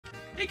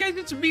Hey guys,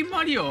 it's me,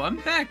 Mario. I'm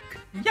back.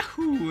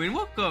 Yahoo! And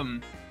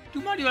welcome to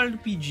Mario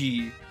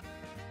RPG.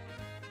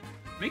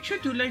 Make sure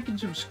to like and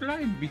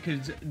subscribe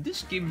because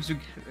this game is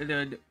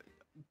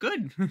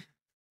good.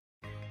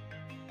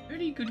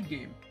 Very good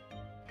game.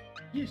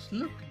 Yes,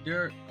 look,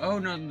 there. Oh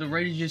no, the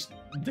red is just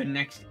the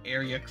next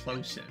area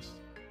closest.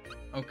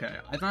 Okay,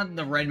 I thought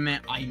the red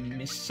meant I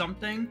missed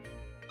something.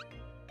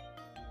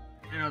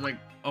 And I was like,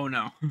 oh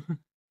no.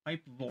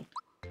 Hype Volt.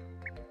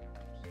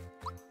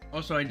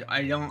 Also,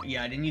 I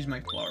didn't use my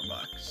flower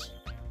box.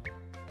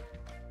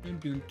 What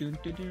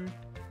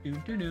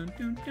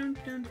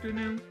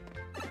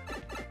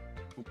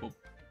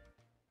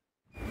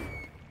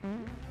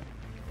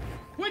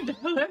the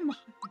hell am I?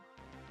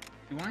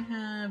 Do I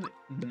have...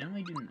 No,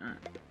 I do not.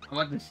 I'm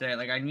about to say,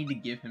 like, I need to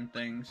give him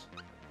things.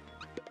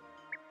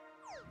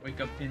 Wake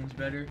up pins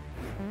better.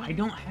 I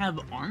don't have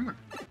armor.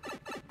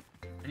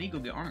 I need to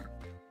go get armor.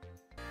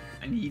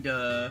 I need,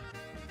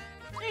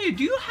 Hey,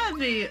 do you have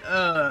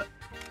a,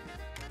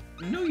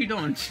 No, you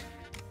don't.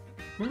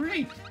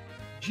 Great.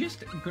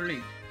 Just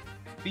great.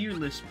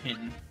 Fearless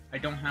pin. I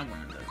don't have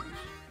one of those.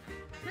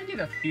 Can I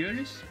get a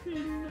fearless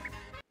pin?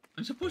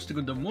 I'm supposed to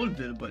go to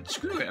Moleville, but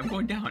screw it, I'm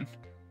going down.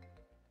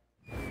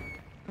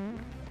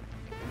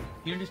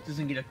 Fearless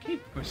doesn't get a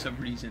cape for some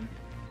reason.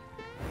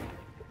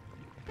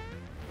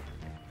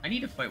 I need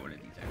to fight one of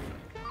these, actually.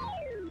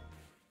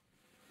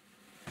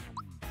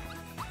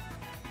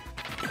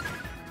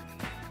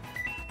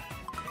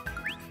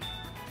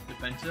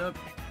 Defense up.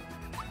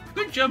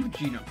 Good job,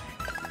 Gino.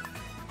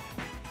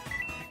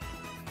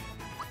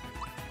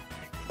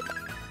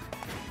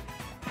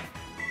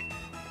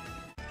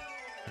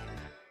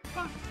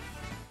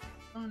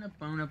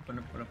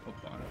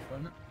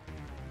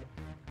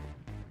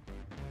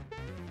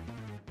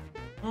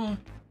 Oh.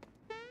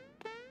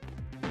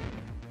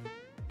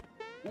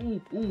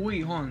 Oh,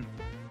 wait, hold on.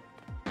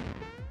 I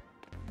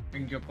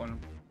can jump on him.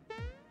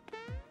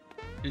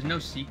 There's no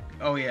secret.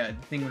 Oh yeah,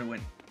 the thing would have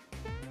went.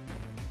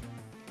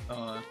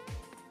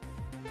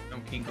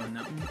 Don't kink on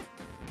that one.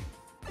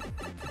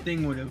 The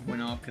thing would have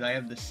went off because I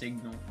have the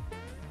signal.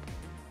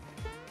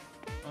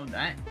 Oh,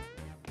 that.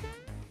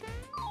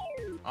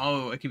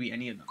 Oh, it could be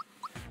any of them.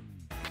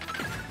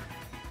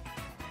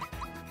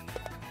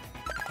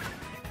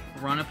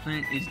 Piranha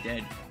Plant is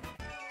dead.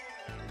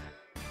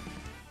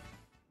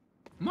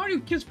 Mario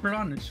kills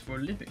piranhas for a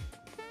living.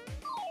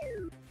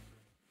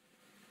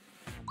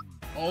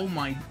 Oh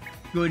my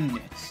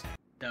goodness.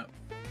 That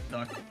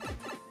sucked.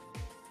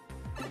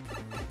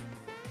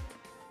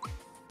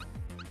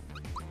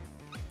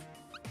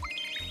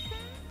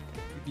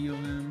 Heal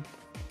him.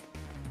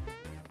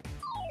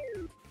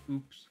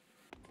 Oops.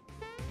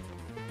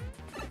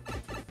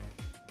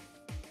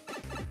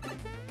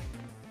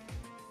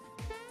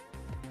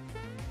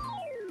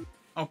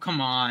 Oh, come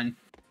on.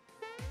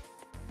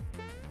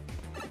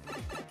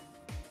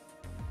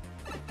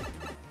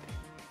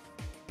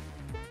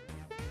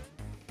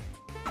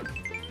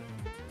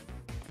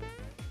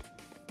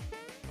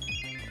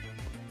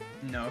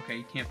 No, okay,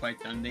 you can't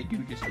fight them. They do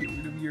just get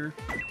rid of your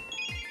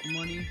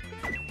money.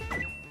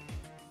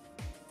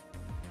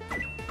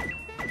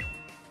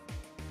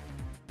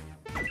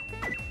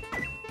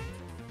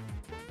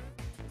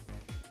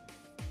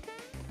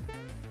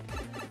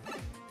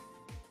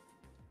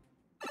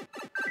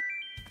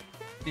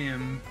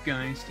 Damn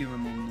guy stealing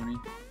my money.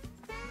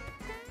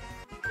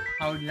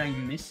 How did I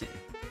miss it?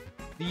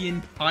 The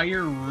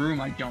entire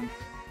room I jumped.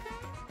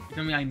 You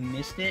tell me I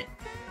missed it?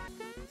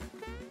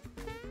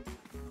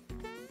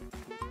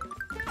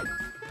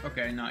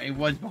 Okay, no, it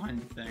was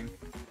behind the thing.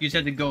 You just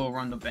had to go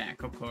around the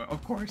back, of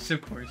course.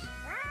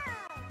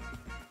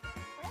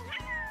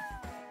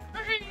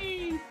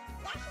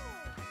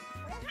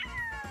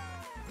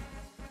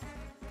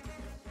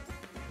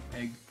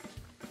 Egg.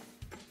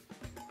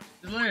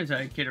 This letter is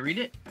care to read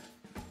it?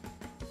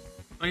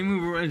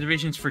 Honeymoon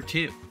reservations for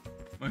 2.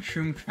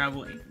 Mushroom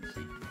Travel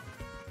Agency.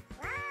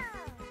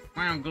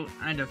 Wow, I'm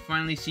glad to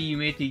finally see you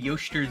made it to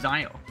Yoshi's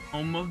Isle,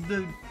 home of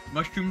the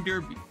Mushroom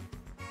Derby.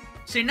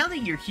 Say, now that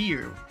you're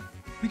here,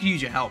 we could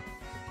use your help.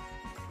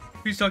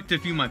 Please talk to a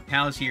few of my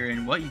pals here,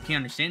 and what you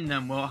can't understand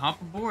them, well, hop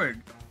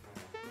aboard.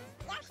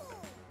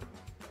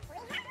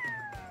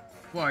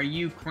 Well, are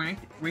you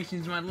cranked?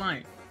 Racing's my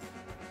life.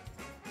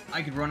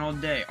 I could run all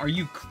day. Are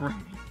you crazy?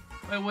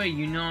 By the way,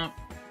 you know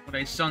what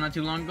I saw not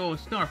too long ago? A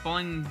star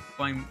falling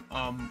by,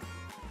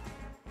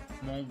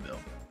 Moleville.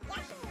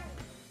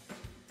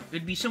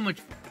 It'd be so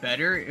much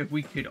better if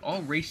we could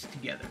all race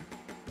together.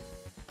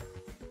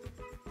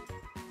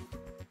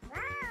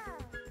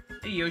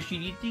 Hey Yoshi,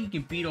 do you think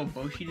you can beat old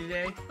Boshi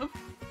today? Of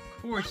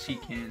course he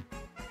can.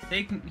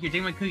 Here,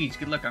 take my cookies.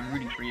 Good luck, I'm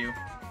rooting for you.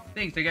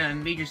 Thanks, I got a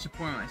major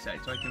support on my side,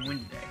 so I can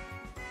win today.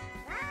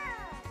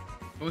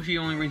 Boshi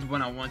only races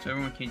one-on-one, so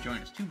everyone can't join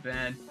us. Too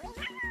bad.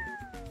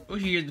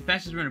 Boshi is the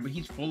fastest runner, but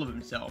he's full of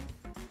himself.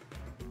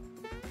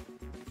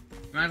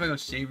 Mind if I go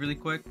save really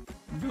quick?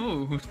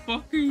 No,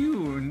 fuck are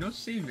you? No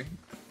saving.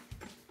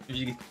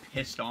 You get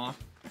pissed off.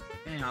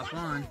 Hey, hop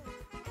on.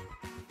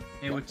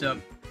 Hey, what's up?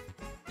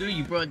 Dude,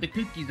 you brought the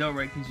cookies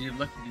alright because you're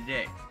lucky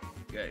today.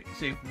 Okay,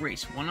 say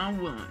race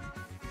 1-on-1.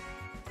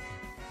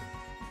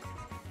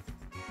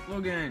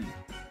 Logan.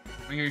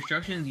 Want your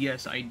instructions?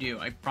 Yes, I do.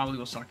 I probably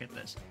will suck at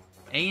this.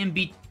 A and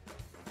B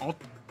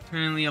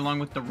alternately along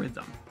with the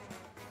rhythm.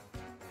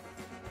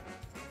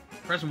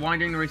 Press Y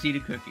during the race to eat a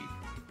cookie.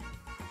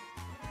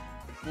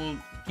 Well,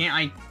 can't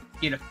I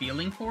get a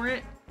feeling for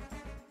it?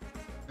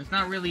 It's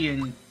not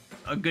really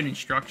a good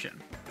instruction.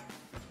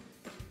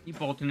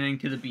 Keep alternating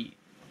to the beat.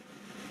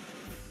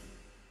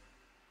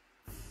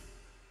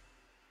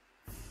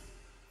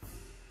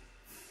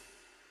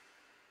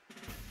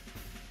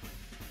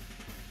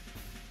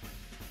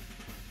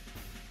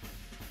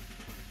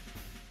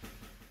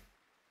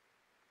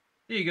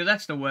 There you go,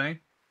 that's the way.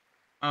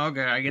 Oh,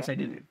 okay, I guess I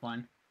did it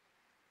fine.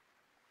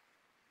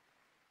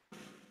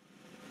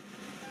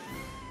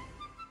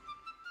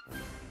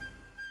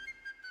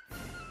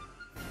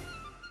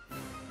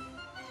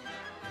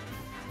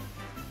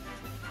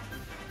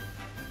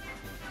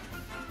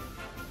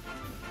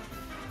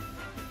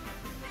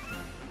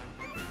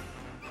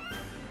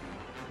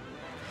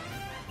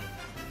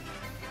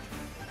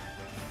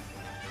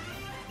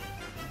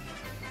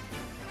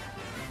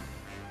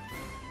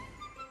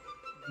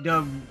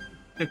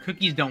 The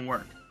cookies don't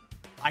work.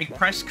 I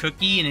pressed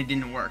cookie and it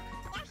didn't work.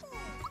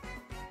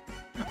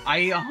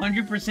 I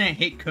 100%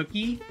 hit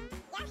cookie,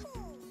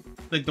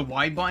 like the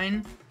Y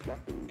button,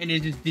 and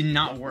it just did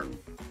not work.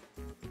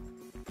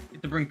 You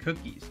have to bring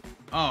cookies.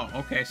 Oh,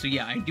 okay, so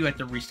yeah, I do have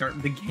to restart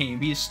the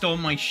game. He just stole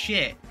my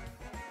shit.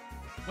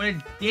 What a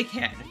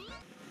dickhead.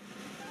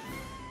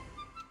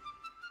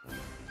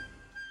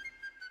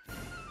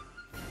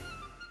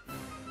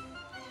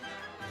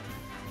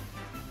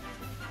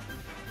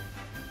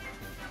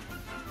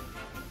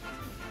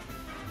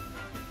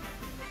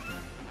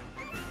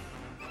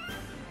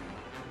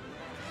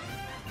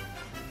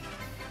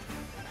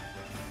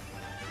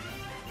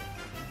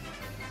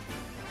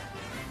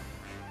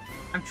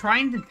 I'm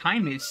trying to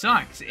time it. It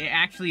sucks. It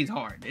actually is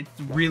hard. It's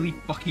really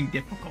fucking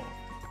difficult.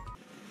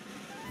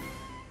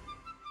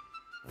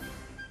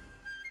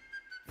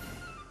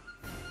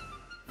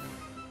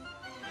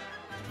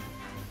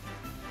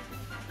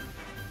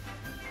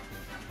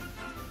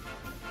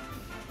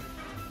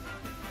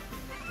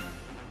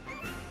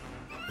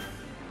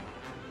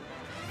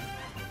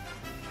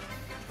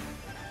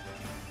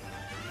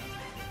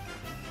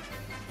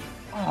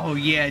 Oh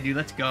yeah, dude,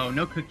 let's go.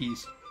 No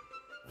cookies.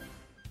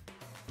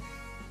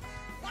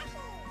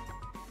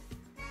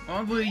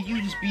 Oh, but you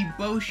just beat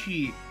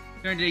Boshi.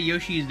 Today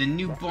Yoshi is the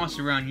new boss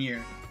around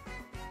here.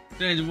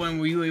 Since when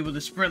were you able to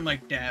sprint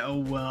like that? Oh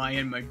well, I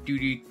had my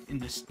duty in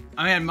this.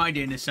 I had my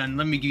day in the sun.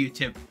 Let me give you a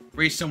tip: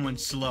 race someone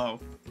slow.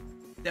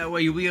 That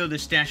way you'll be able to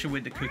stash away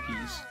the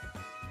cookies.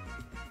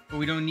 But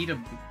we don't need a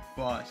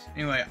boss.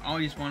 Anyway, I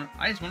just want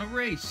to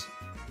race.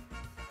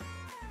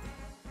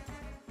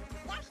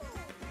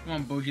 Come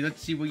on, Boshi,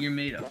 let's see what you're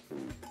made of.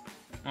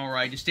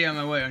 Alright, just stay out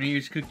of my way.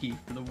 Here's cookie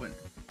for the win.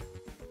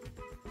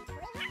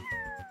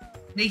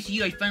 Thanks to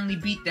you, I finally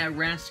beat that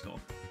rascal.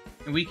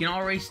 And we can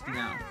all race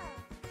now.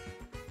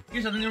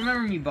 Here's something to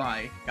remember me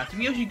by. Got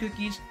some Yoshi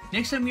cookies.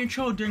 Next time you're in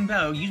trouble during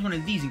battle, use one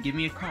of these and give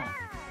me a call.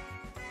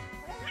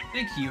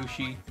 Thanks,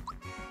 Yoshi.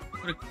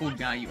 What a cool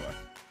guy you are.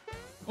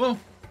 Well,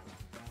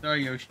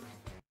 sorry, Yoshi.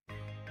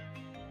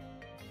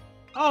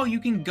 Oh, you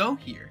can go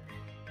here.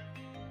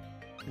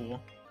 Cool.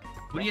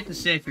 What do you have to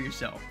say for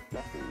yourself? Oh,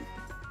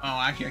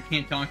 actually, I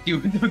can't talk to you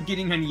without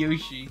getting on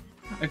Yoshi.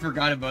 I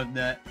forgot about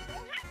that.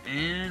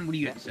 And what do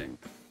you have to say?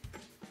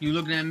 You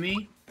looking at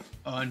me?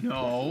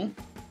 No.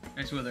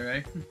 Nice weather,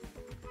 eh?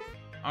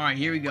 Alright,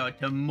 here we go,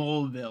 to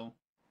Moleville.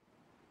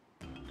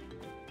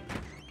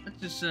 Let's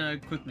just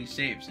quickly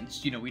save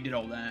since, you know, we did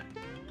all that.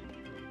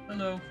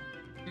 Hello.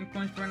 10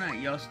 coins for a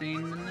night. Y'all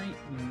staying the night?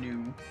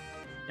 No.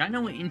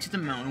 Dino went into the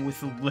mountain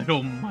with a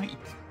little might.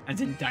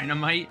 As in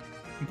dynamite.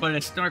 But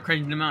a star crashed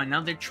into the mountain.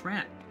 Now they're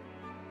trapped.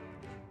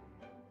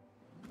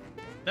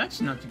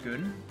 That's not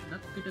good. Not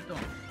good at all.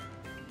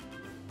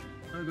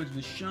 I'll go to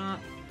the shop.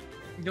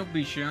 Don't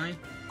be shy.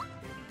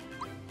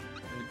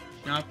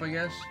 The shop, I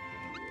guess.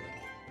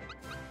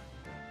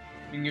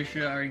 And you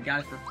should already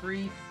got it for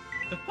free.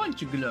 The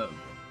Punch Glove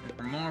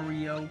for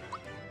Mario.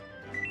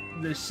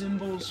 The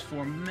symbols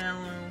for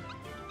Mallow.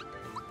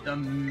 The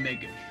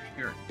Mega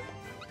Shirt.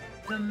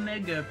 The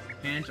Mega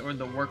Pants or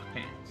the Work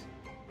Pants.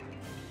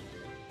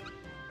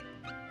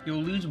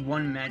 You'll lose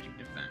 1 magic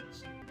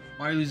defense.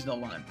 Mario loses a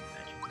lot of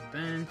magic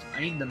defense. I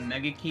need the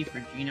Mega Key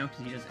for Gino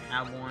because he doesn't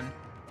have one.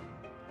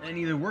 And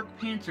either Work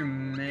Pants or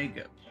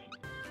Mega.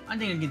 I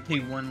think I can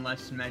take 1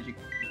 less magic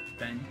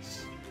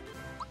defense.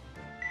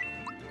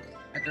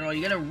 After all,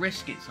 you gotta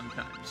risk it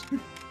sometimes.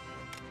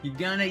 you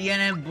gotta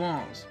have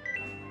balls.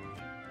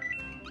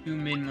 2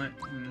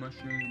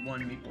 mushrooms,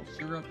 1 maple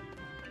syrup.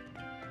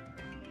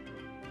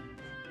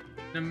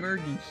 An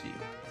emergency.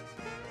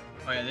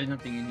 Oh yeah, there's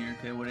nothing in here.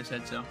 Okay, I would have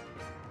said so.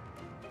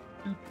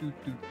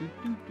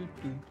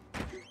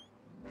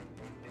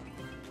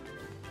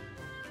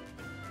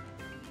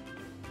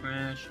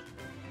 Crash.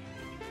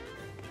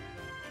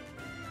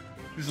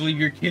 Just leave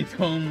your kids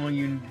home while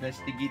you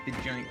investigate the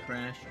giant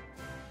crash.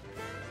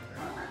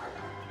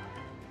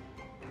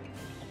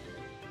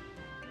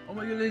 Oh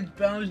my god, it's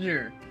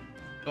Bowser.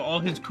 So all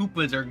his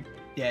Koopas are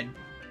dead.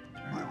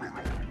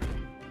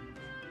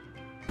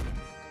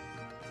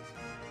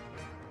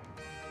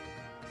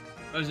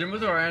 Bowser,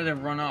 with our eyes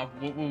have run off,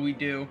 what will we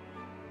do?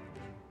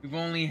 We've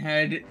only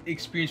had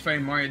experience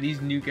fighting Mario.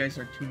 These new guys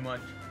are too much.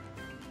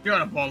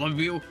 Shut up, all of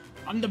you.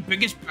 I'm the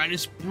biggest,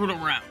 baddest brute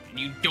around, and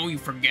you don't even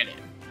forget it.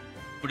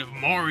 But if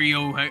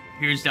Mario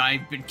hears that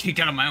I've been kicked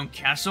out of my own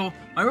castle,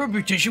 my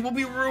reputation will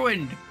be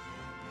ruined.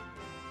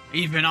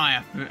 Even I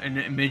have an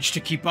image to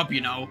keep up, you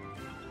know.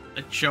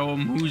 Let's show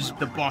him who's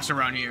the boss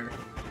around here.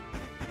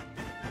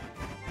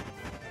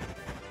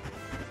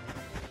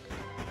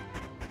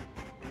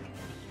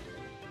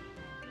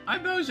 Hi,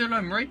 Bowser,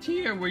 I'm right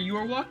here where you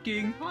are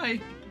walking. Hi.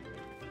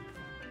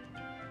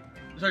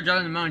 Start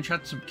driving the mountain,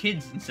 shot some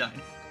kids inside.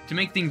 To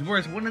make things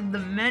worse, one of the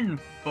men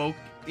folk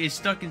is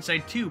stuck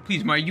inside too.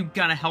 Please, Mario, you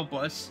gotta help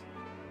us.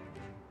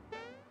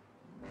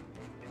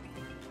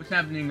 What's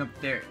happening up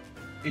there?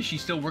 Is she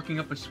still working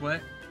up a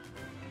sweat?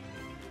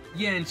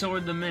 Yeah, and so are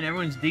the men.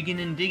 Everyone's digging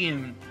and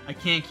digging. I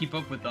can't keep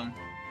up with them.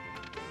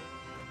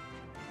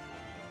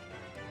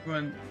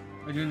 Everyone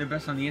are doing their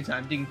best on the inside.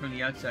 I'm digging from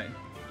the outside.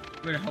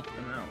 We're gonna help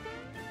them out.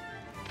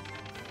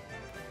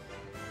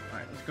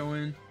 Alright, let's go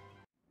in.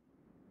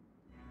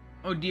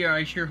 Oh dear,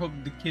 I sure hope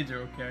the kids are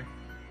okay.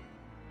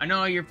 I know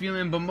how you're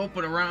feeling, but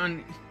moping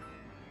around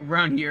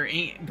here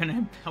ain't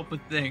gonna help a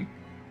thing.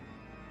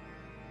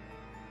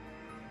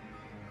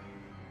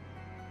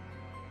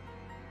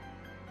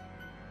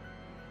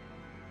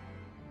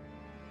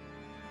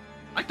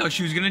 I thought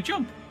she was gonna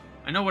jump.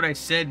 I know what I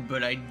said,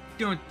 but I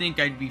don't think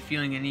I'd be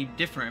feeling any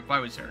different if I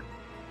was her.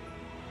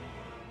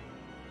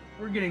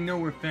 We're getting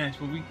nowhere fast,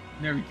 but we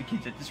never reach the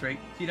kids at this rate.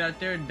 See that out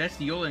there? That's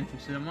the old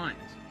entrance to the mines.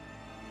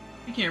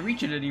 You can't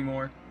reach it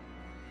anymore.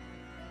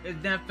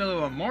 If that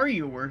fellow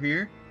Mario were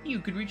here, you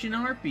could reach it in a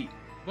heartbeat.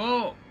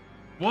 Well,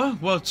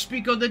 what? Well,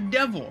 speak of the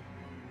devil.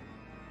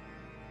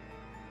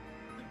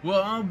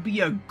 Well, I'll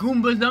be a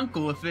Goomba's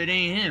uncle if it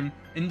ain't him.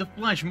 In the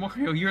flesh,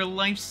 Mario, you're a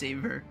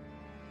lifesaver.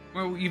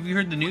 Well, have you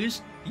heard the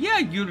news? Yeah,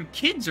 your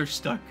kids are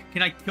stuck.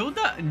 Can I kill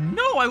that?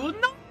 No, I will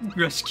not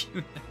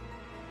rescue them.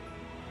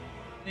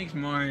 Thanks,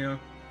 Mario.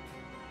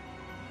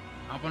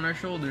 Hop on our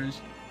shoulders.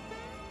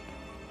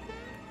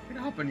 I'm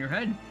gonna hop on your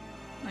head,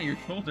 not your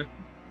shoulder.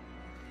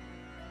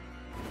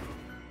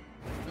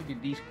 Look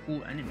at these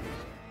cool enemies.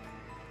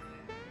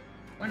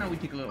 Why not we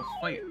take a little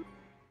fight?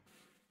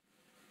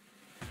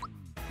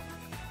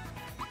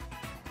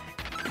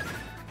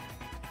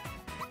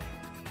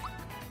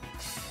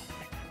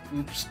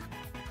 Oops.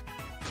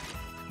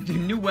 The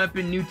new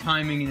weapon, new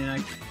timing, and then I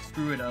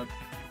screw it up.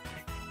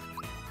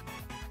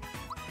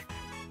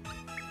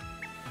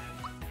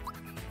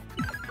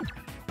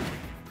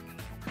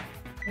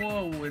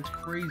 Whoa, it's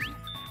crazy.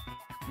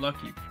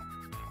 Lucky.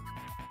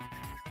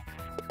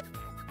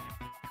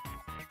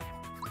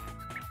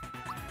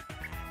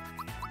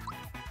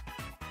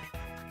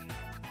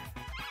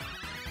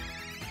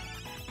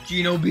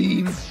 Geno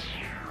Beam.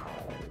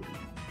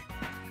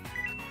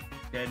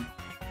 Dead.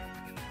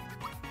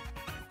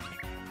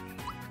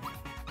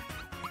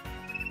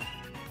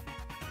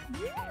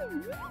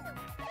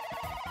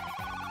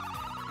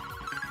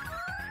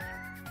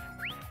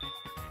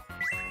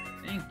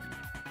 Thank you.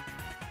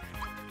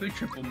 Good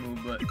triple move,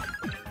 but I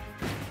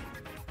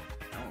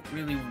don't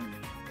really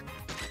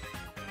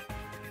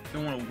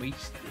don't want to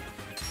waste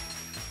it.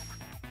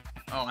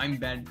 Oh, I'm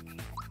bad.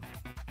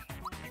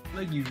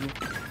 Like usual.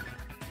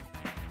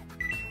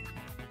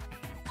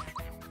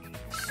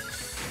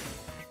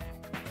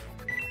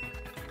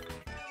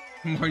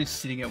 I'm already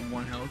sitting at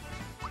 1 health.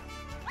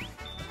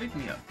 Pick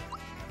me up.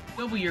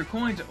 Double your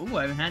coins. Oh,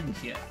 I haven't had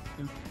this yet.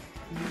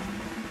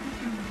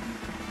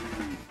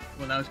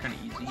 Well, that was kind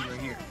of easy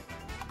right here.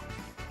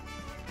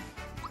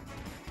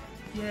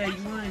 Yeah,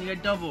 you won. You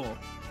got double.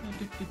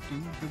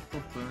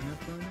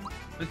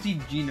 Let's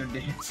see Geno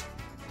dance.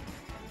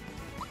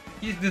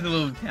 He just did a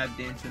little tap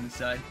dance on the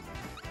side.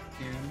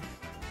 Yeah.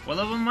 What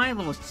level am I?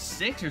 Level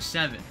 6 or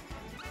 7?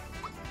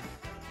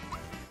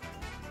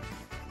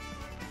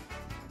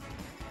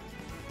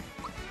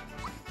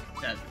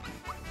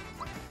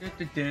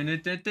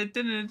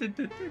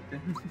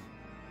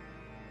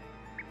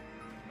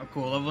 Oh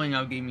cool, leveling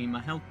up gave me my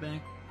health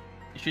back.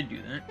 It should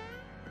do that.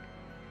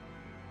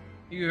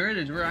 You heard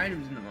there's rare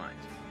items in the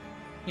mines.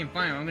 Can't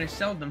find them, I'm gonna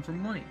sell them for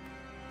money.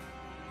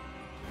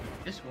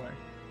 This way.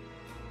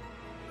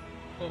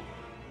 Well,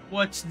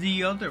 what's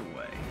the other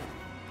way?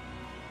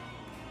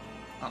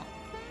 Oh.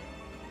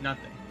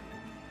 Nothing.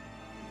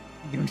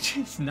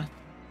 It's nothing.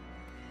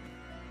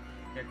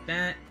 Get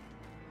that.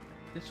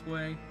 This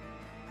way.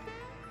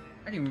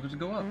 I didn't even supposed to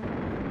go up.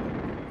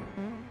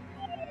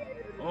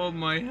 Oh,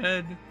 my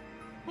head.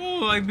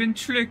 Oh, I've been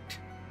tricked.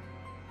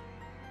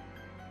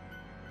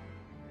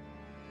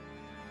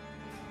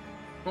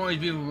 Coins,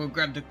 people will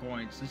grab the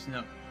coins. Listen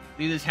up.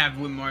 Leave this half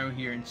with Mario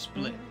here and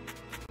split.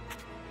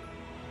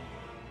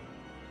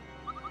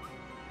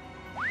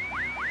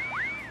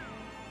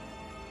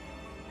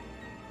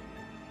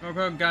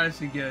 Mario got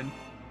us again.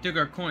 Took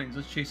our coins.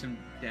 Let's chase him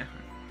down.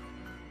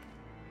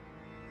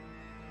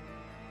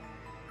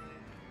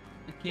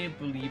 can't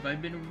believe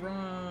I've been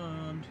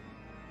robbed.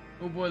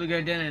 Oh boy, the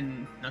guy dead,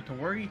 and not to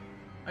worry,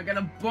 I got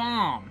a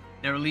bomb.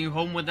 Never leave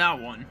home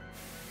without one.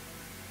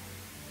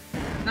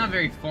 Not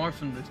very far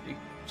from this big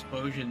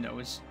explosion that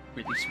was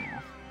really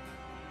small.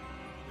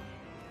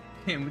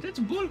 Damn, but that's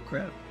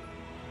bullcrap.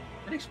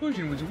 That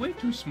explosion was way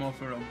too small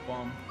for a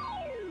bomb.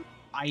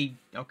 Okay,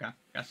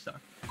 got stuck.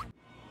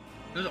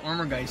 Those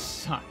armor guys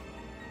suck.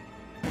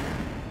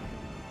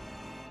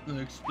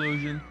 Another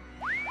explosion.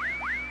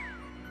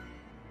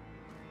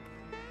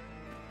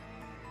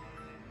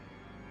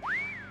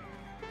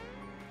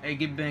 Hey,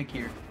 get back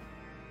here.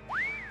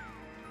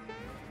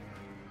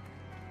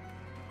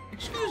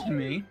 Excuse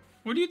me,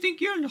 where do you think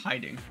you're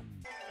hiding?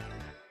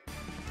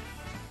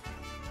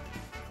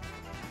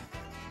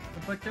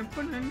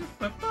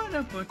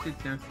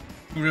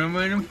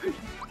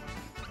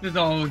 There's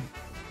all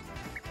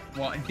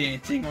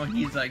dancing while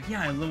he's like,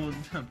 yeah, I leveled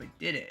up, I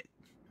did it.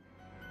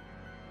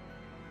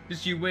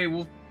 Just you wait,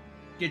 we'll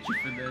get you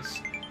for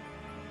this.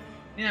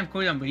 Didn't have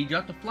cooldown, but he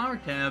dropped the flower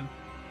tab.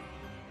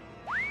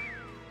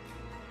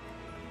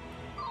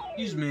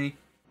 Excuse me.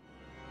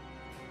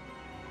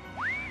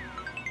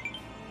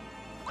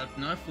 That's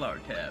not a flower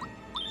tab.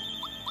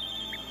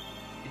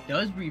 It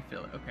does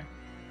refill it, okay.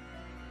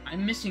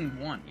 I'm missing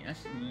one,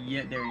 yes?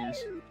 Yeah, there he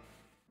is.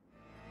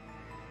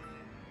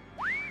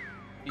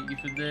 Get you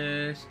for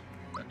this.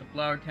 Got the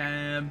flower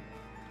tab.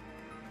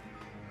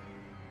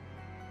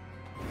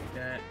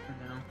 That for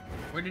now.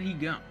 Where did he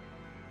go?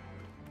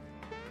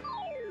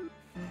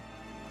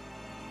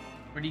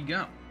 Where'd he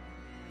go?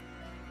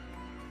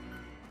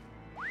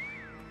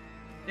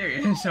 There he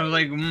is. So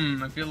like,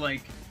 I feel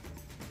like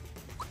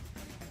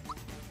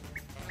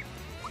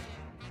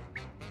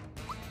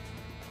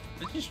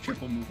let's just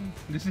triple move him.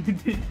 This is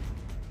it.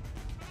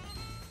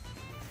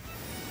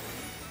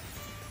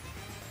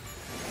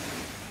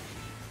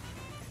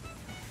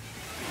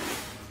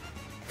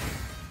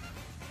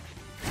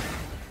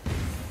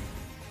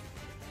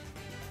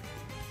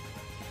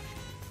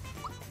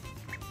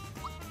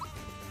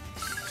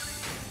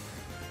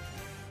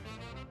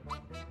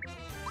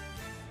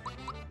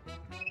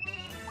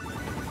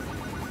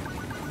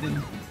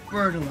 Then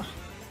bird a lot.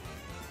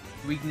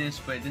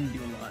 Weakness, but it didn't do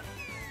a lot.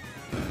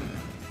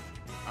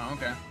 Oh,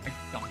 okay. I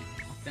thought I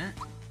blocked that.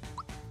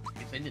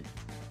 Guess I did.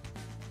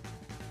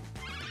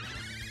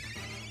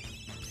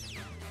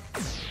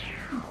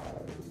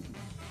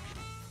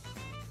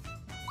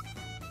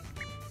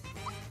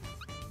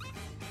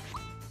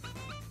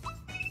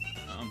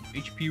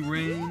 HP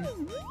ring.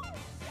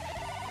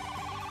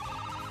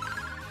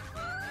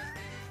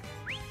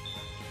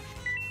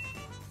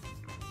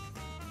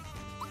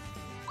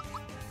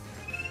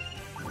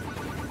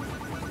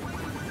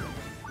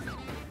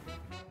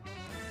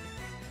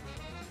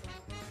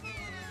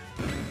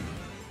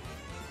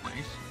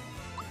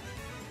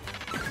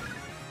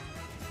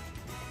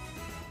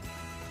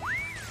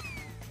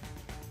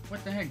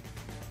 What the heck?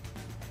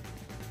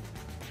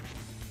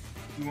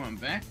 You want him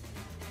back?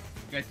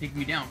 You gotta take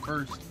me down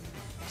first.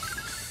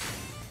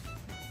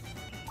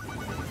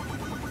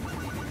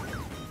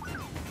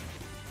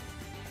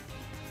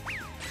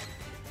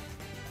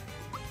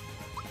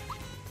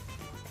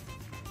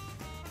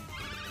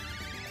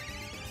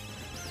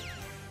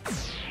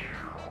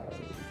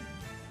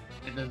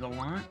 It does a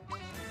lot.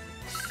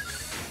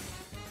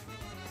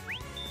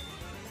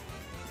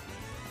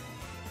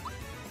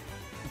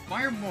 The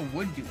fireball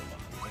would do a lot.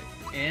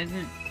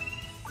 Isn't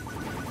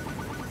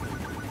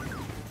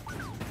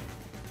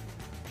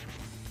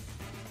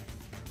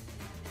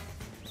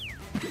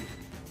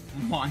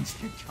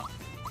monster jump.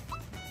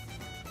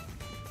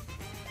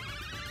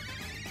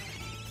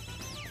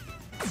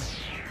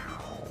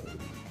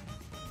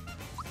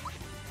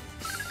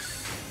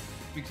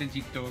 Makes sense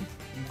he throw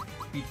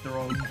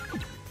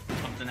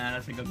something at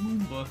us like a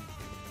Goomba.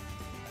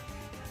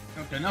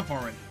 Okay, enough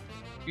already.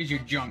 Here's your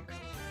junk.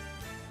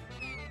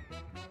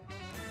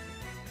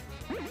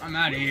 I'm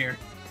out of here.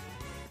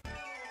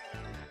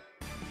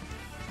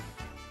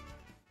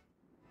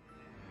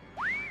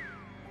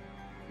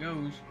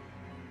 Goes.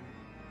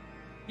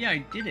 Yeah, I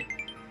did it.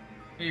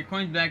 Got your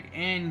coins back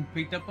and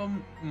picked up a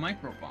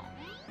micro bomb.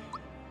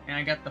 And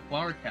I got the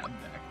flower tab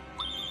back.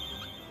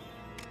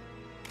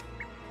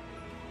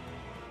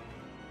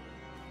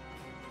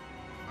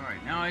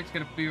 Alright, now I just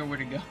gotta figure out where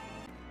to go.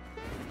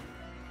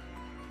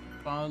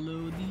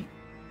 Follow the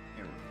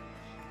arrow.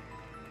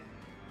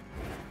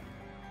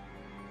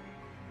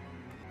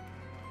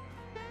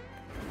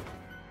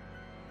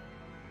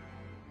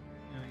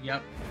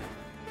 Yep.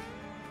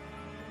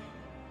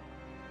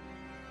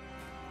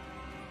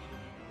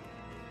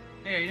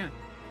 Hey, how you doing?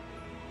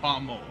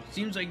 Pommel.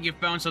 Seems like you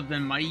found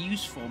something mighty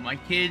useful. My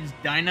kids,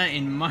 Dinah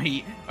and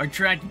Might, are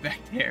trapped back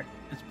there.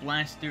 Let's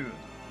blast through it.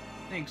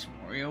 Thanks,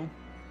 Mario.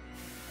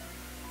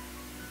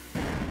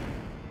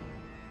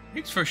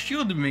 Thanks for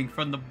shielding me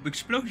from the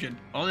explosion.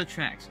 All the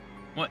tracks.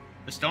 What?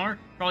 The star?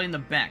 Probably in the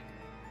back.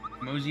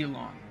 Mosey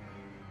along.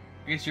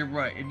 I guess you're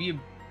right.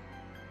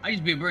 I'd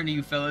just be a burden to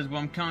you fellas, but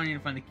I'm counting you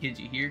to find the kids,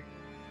 you hear?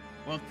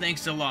 Well,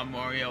 thanks a lot,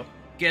 Mario.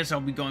 Guess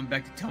I'll be going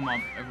back to tell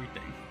Mom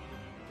everything.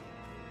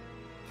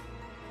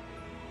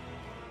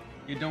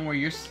 Yeah, don't worry.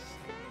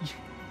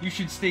 You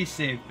should stay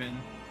safe and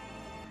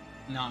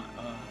not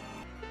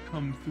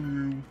come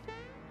through.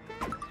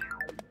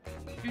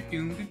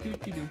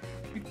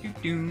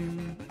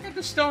 At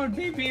the start,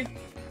 baby.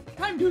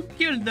 Time to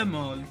kill them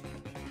all.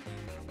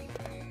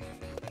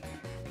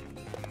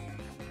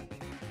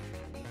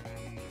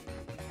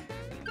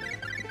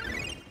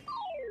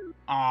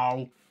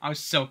 Oh, I was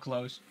so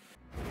close.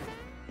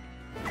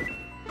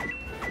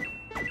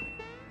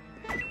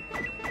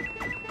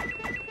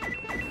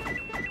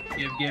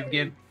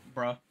 Give,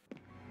 bruh.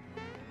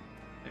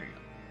 There you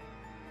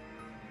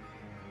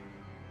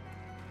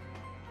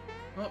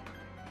go.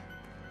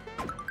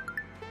 Oh.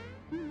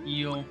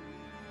 Heal.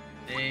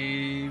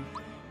 Save.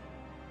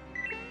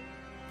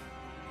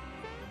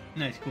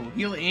 Nice, cool.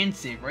 Heal and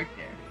save right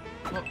there.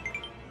 Oh.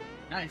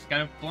 Nice,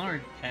 got a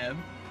flower tab.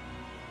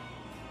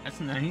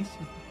 That's nice.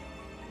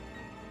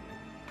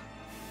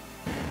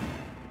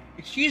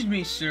 Excuse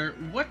me, sir.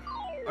 What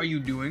are you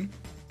doing?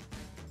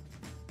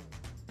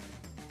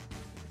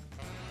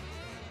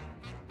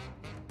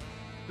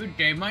 Good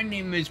day, my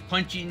name is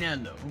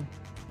Punchinello,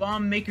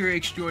 bomb maker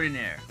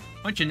extraordinaire.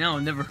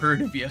 Punchinello, never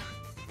heard of you.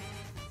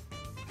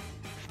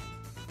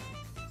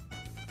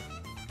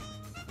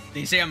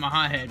 They say I'm a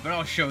hothead, but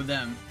I'll show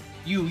them.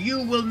 You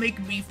will make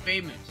me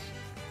famous.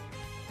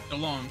 So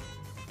long.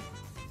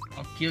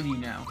 I'll kill you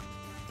now.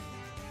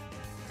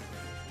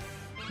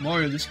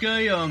 Mario, this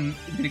guy, is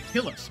gonna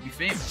kill us to be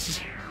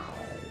famous.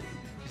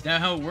 Is that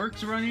how it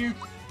works around here?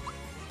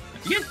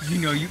 Yes, you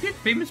know, you get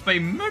famous by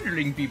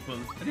murdering people.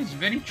 That is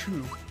very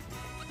true.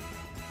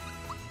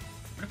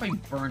 What if I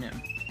burn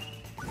him?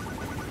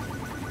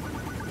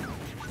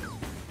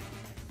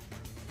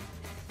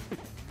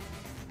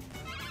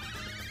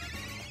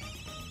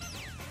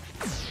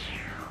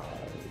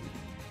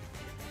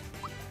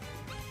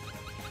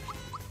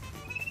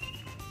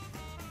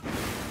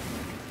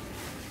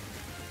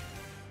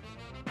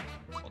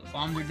 All the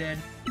bombs are dead.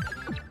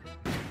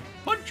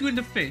 Punch you in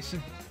the face.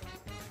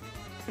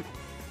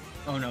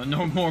 Oh no,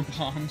 no more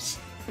bombs.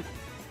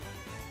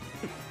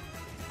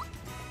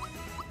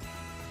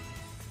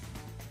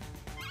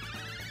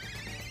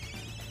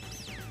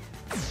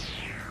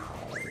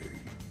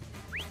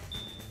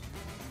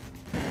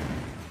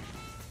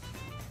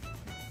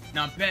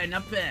 Not bad,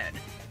 not bad.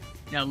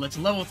 Now let's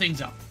level things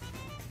up.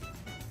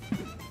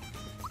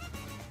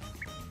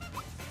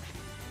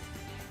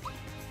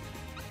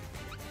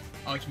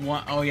 Oh, it's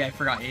one. Oh yeah, I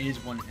forgot. It is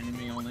one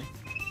enemy only.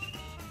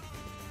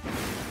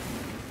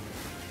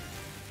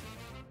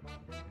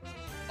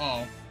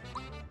 Oh.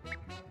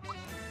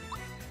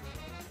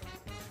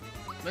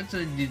 Let's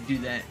do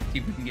that. See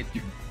if we can get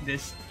through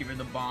this. Give her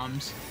the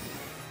bombs.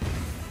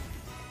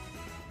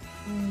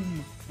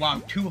 Boom.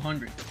 Wow,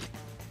 200.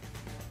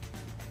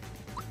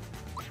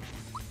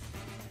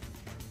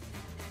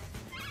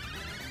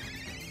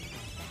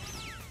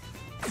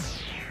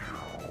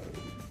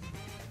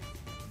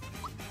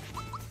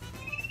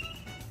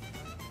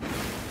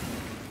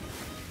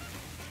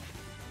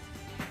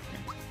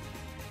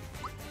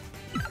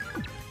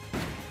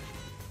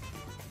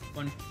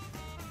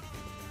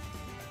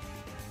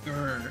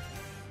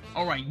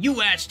 Alright,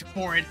 you asked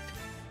for it.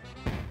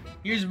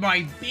 Here's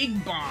my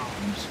big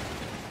bombs.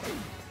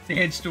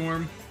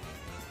 Sandstorm.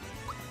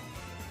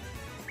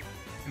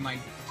 Am I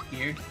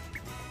scared?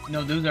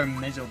 No, those are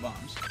meso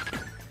bombs.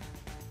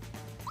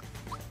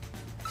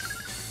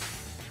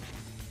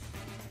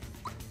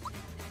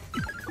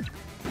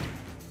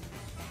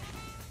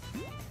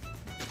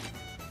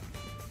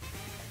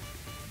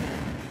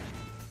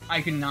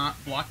 I cannot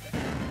block that.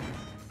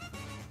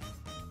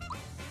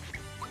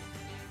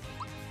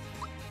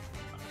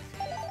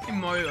 Hey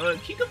Mario,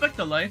 can you go back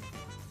to life?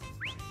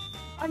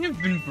 I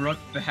have been brought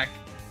back.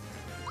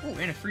 Oh,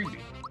 and a freebie.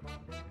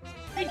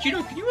 Hey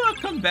Gino, can you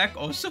come back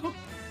also?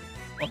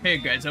 Oh hey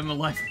guys, I'm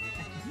alive.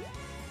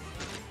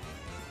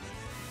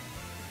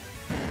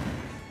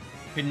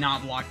 Could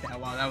not block that.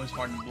 Wow, that was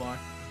hard to block.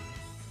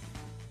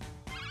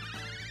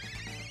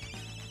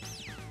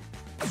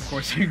 Of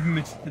course I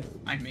missed the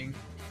timing.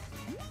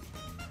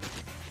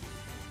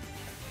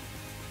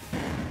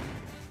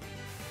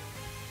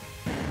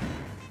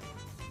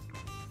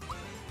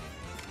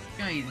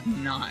 Guy is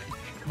not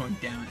going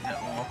down at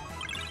all.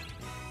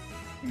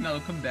 No,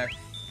 come back.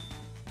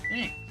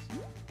 Thanks.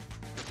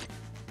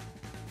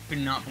 Could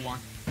not block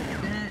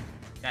that.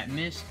 That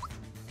missed.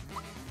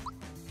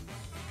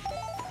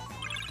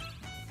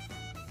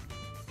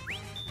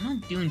 I'm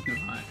not doing too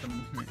hot at the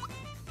moment.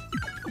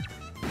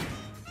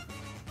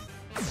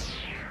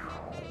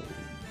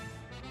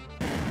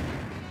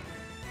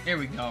 There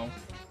we go.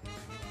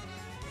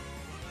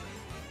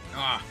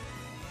 Ah.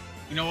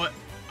 You know what?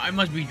 I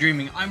must be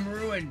dreaming. I'm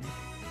ruined.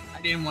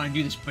 I didn't want to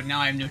do this, but now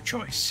I have no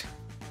choice.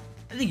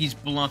 I think he's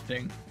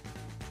bluffing.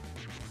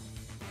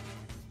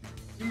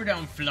 Simmer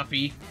down,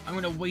 Fluffy. I'm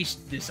gonna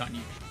waste this on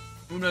you.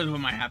 Who knows what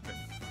might happen.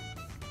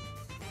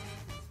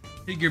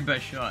 Take your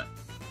best shot.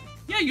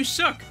 Yeah, you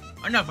suck.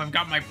 Enough, I've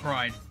got my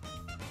pride.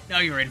 Now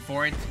you're in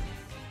for it.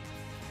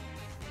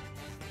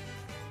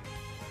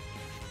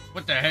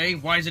 What the hey?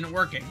 Why isn't it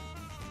working?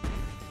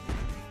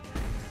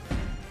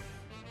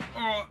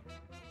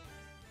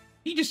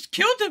 He just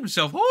killed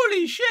himself.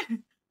 Holy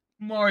shit.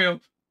 Mario,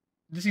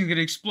 this thing's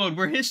gonna explode.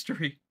 We're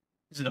history.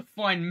 This is a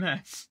fine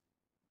mess.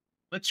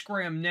 Let's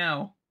scram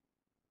now.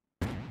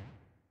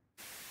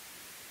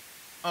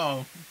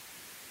 Oh.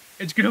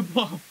 It's gonna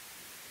blow.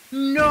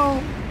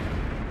 No!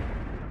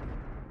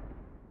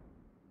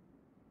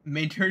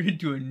 May turn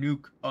into a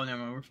nuke. Oh, never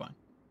mind. We're fine.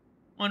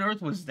 What on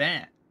earth was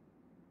that?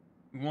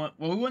 We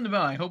won the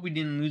battle. I hope we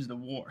didn't lose the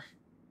war.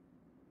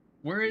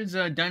 Where is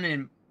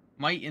Dynamite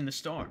in the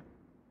star?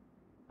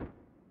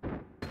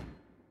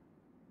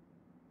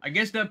 I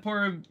guess that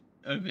part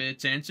of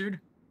it's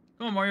answered.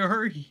 Come on, Mario,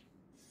 hurry.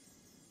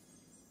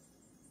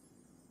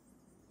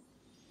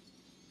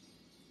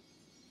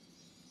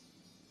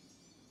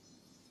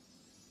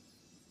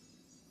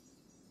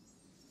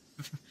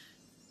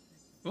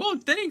 Well,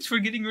 thanks for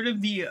getting rid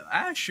of the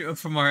ash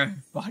from our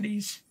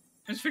bodies.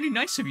 That's pretty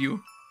nice of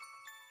you.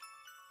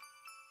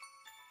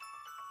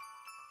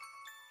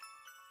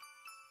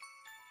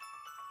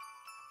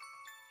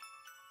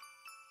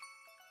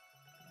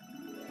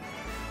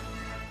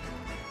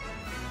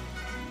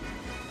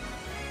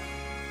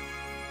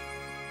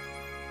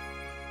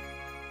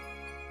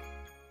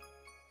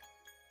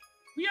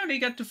 We already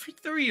got the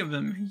three of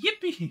them.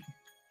 Yippee!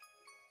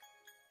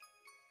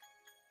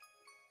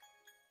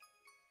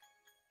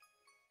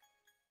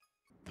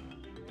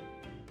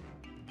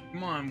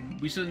 Come on,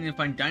 we still need to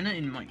find Dinah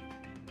and Mike.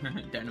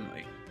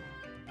 Dynamite.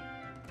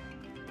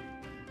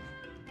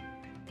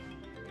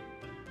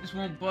 This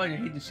won't budge. I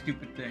hate this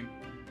stupid thing.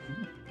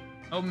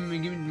 Oh, give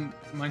me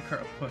my car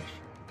a push.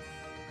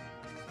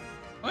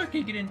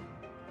 Okay, get in.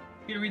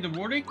 You gonna read the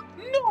warning?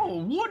 No!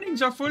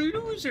 Warnings are for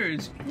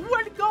losers!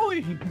 Where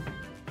going?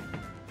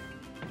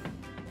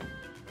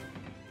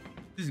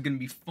 This is gonna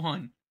be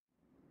fun.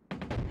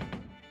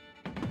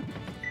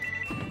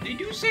 They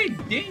do say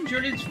danger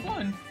and it's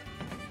fun.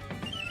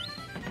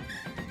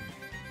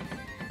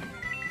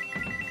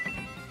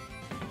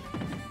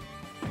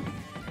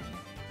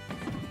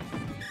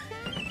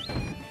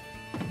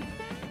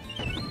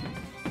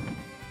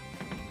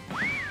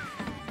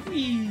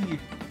 Whee!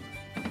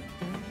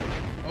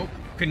 Oh,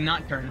 could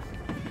not turn.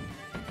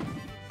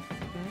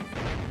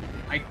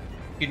 I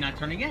could not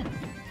turn again.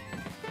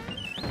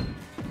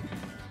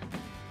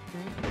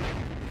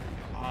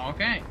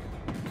 Okay.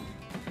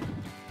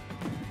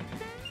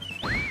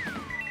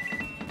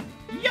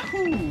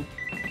 Yahoo!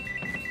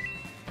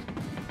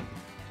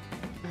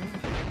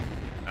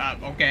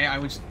 Okay, I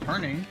was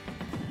turning.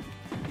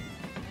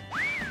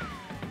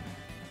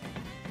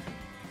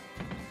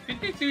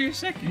 53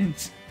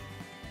 seconds.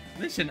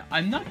 Listen,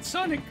 I'm not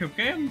Sonic,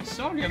 okay? I'm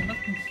sorry, I'm not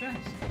too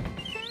fast.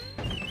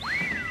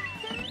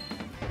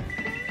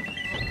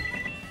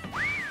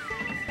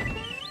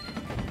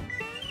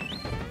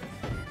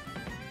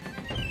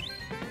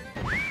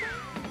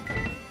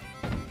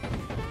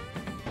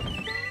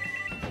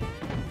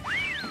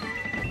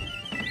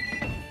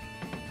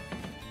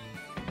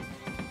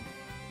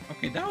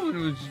 Okay, that one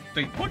was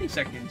like 20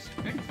 seconds.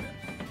 Very fast.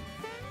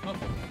 Oh.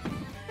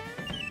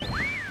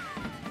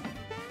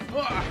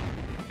 Ah!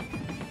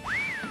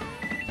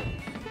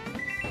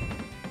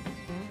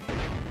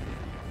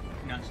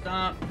 Now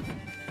stop.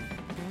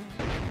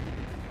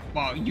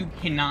 Wow, you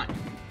cannot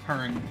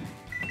turn.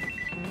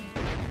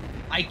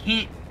 I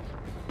can't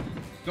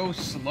go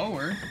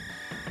slower.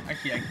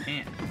 Actually, I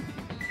can't.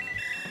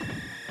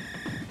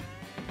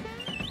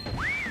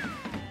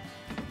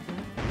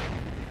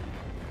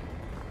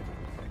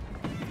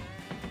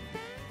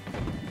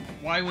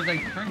 Why was I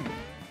turning?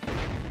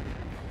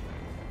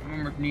 I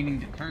remember needing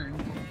to turn.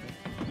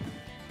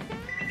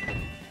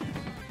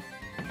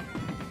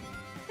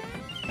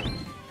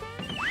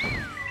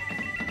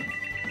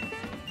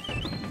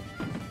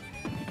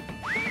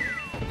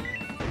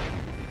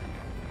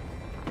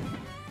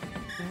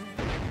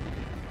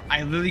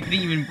 I literally couldn't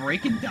even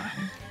break and dive.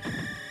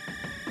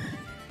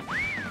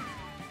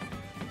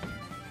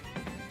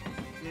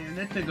 Yeah,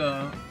 that took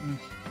a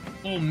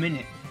full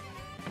minute.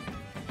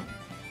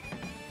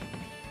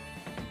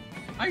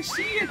 I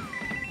see it!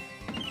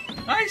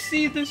 I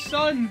see the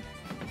sun!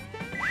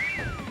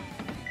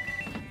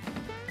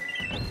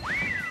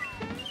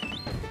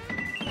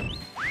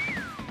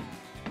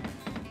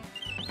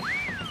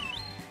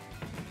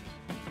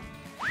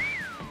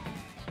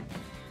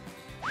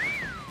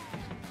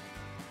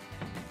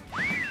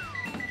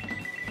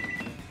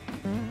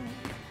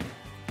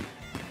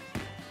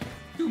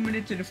 Two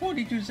minutes and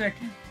 42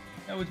 seconds.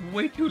 That was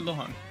way too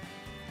long.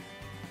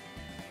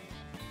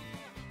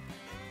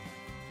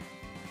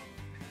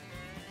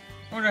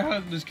 I wonder how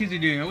those kids are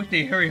doing. I wish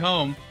they'd hurry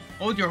home.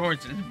 Hold your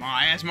horses.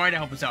 I asked Mario to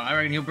help us out. I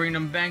reckon he'll bring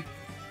them back.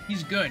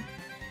 He's good.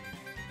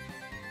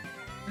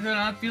 I'm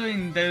not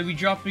feeling that he'll be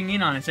dropping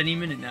in on us any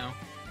minute now.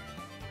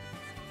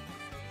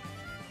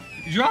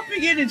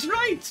 Dropping in, it's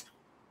right!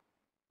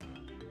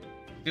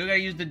 Still gotta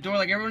use the door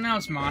like everyone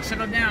else, Ma.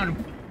 Settle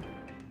down.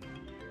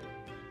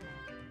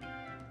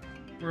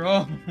 We're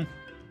all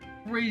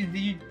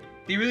crazy.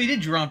 They really did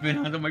drop in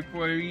on my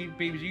poor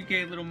babies. Are you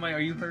okay, little Mike? Are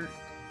you hurt?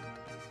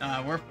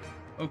 We're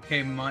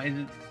okay, Ma.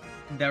 Is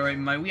that right,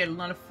 Mike? We had a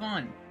lot of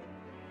fun.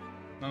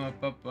 Mama,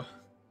 Papa.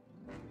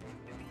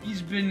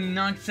 He's been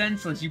knocked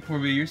senseless, you poor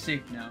baby. You're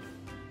safe now.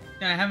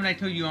 Now, haven't I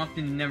told you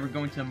often never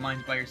go into the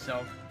mines by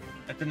yourself?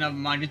 That's enough of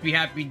mine. Just be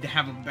happy to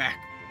have him back.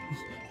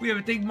 We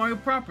haven't thanked Mario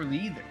properly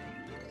either.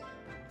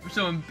 We're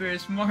so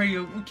embarrassed,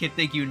 Mario. We can't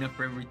thank you enough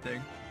for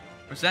everything.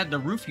 Was that the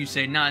roof you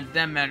say? Nah,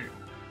 that matter.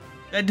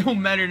 That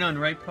don't matter none,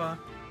 right, Pa?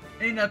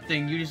 Ain't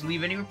nothing. You just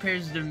leave any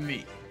repairs to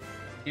me.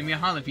 Give me a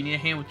holler if you need a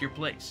hand with your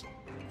place.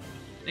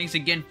 Thanks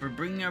again for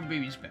bringing our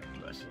babies back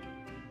to us.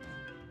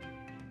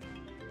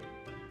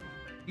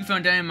 You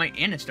found Dynamite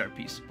and a star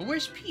piece. But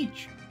where's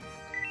Peach?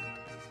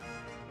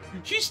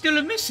 She's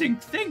still missing.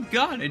 Thank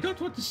God. I don't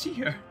want to see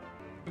her.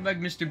 Come back,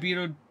 Mr.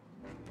 Beetle.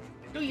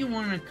 Don't you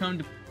want to come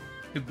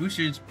to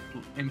Boosters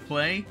and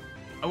play?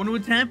 I wonder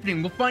what's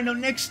happening. We'll find out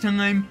next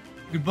time.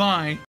 Goodbye.